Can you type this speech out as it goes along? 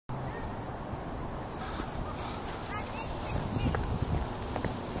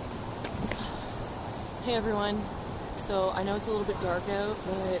Hey everyone. So I know it's a little bit dark out,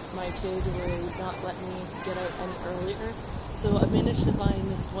 but my kid would not let me get out any earlier. So I managed to find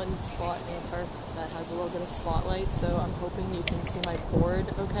this one spot in the park that has a little bit of spotlight, so I'm hoping you can see my board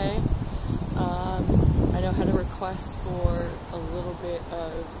okay. I know how to request for a little bit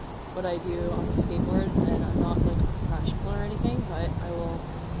of what I do on the skateboard, and I'm not like a professional or anything, but I will,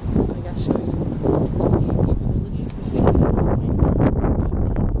 I guess, show you all the capabilities as soon as I can.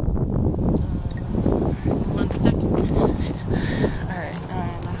 Alright,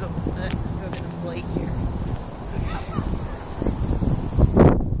 and I hope that I have enough light here.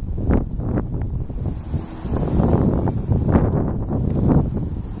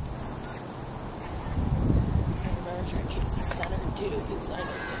 I'm going to try to keep the center too, because I know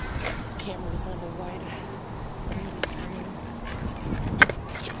the camera's under wide frame.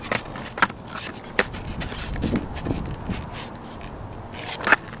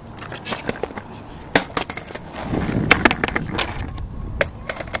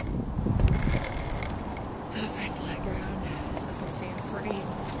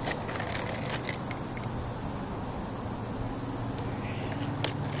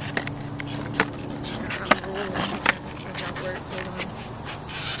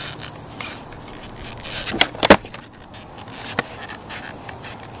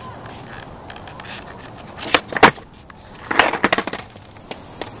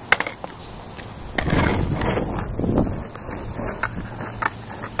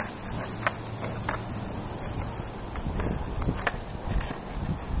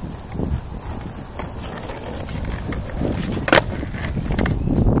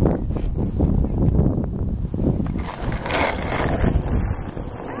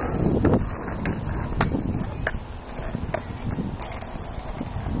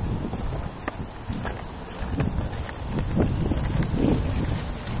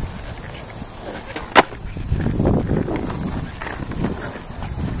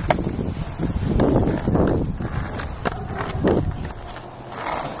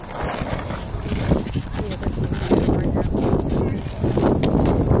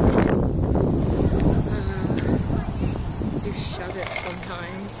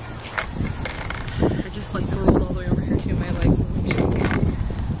 Sometimes I just like to roll all the way over here to my legs and make sure okay.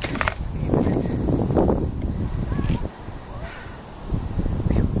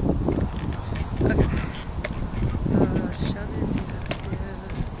 Shove it,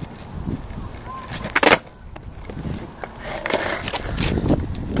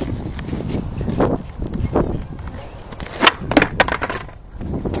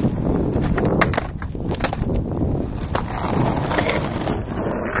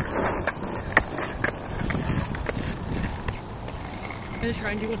 I'm gonna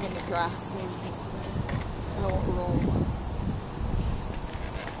try and do it on the grass, maybe I won't roll.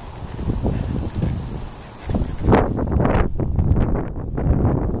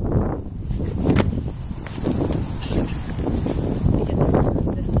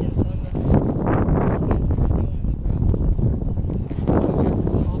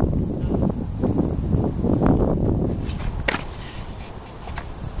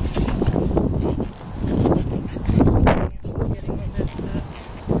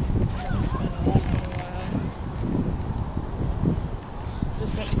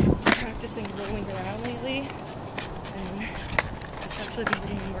 Practicing rolling around lately, and it's actually been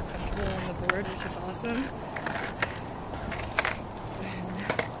getting more comfortable on the board, which is awesome. And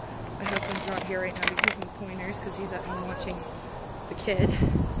my husband's not here right now to give me pointers because he's at home watching the kid.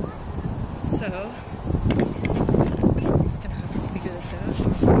 So I'm just gonna have to figure this out.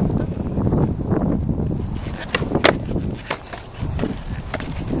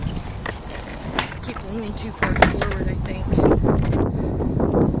 I keep leaning too far forward, I think.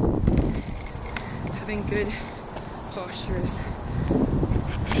 Having good postures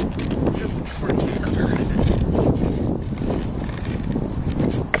is important sometimes.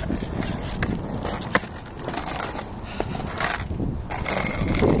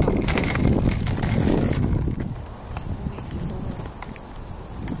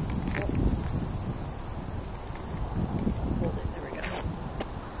 Hold it, there we go.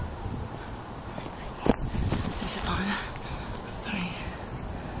 Is it on?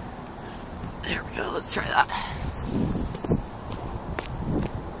 There we go, let's try that.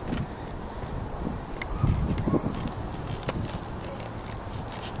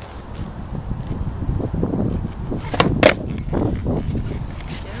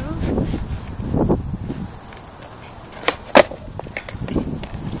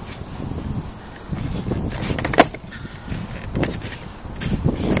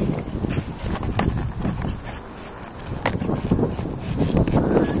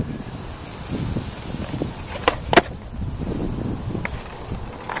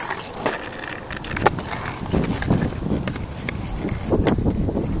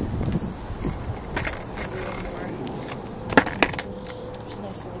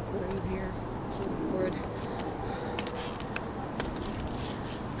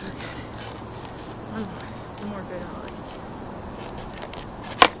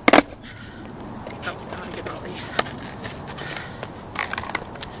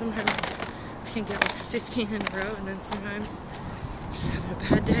 sometimes I can get like 15 in a row, and then sometimes I'm just having a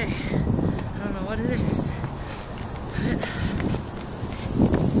bad day. I don't know what it is. But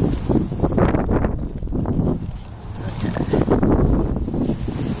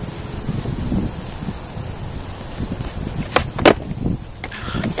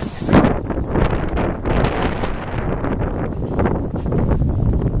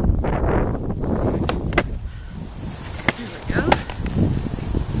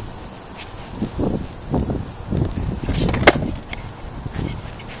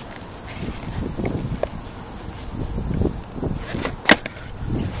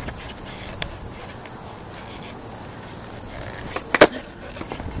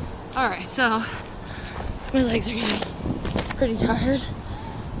alright, so my legs are getting pretty tired,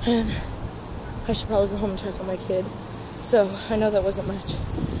 and I should probably go home and check on my kid. So I know that wasn't much,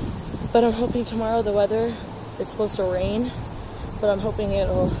 but I'm hoping tomorrow the weather, it's supposed to rain, but I'm hoping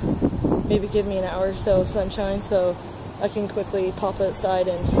it'll maybe give me an hour or so of sunshine so I can quickly pop outside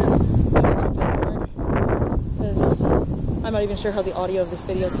and do a little bit more. Because I'm not even sure how the audio of this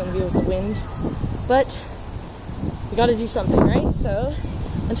video is going to be with the wind, but we got to do something, right? So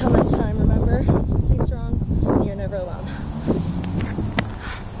until next time, remember, stay strong, and you're never alone.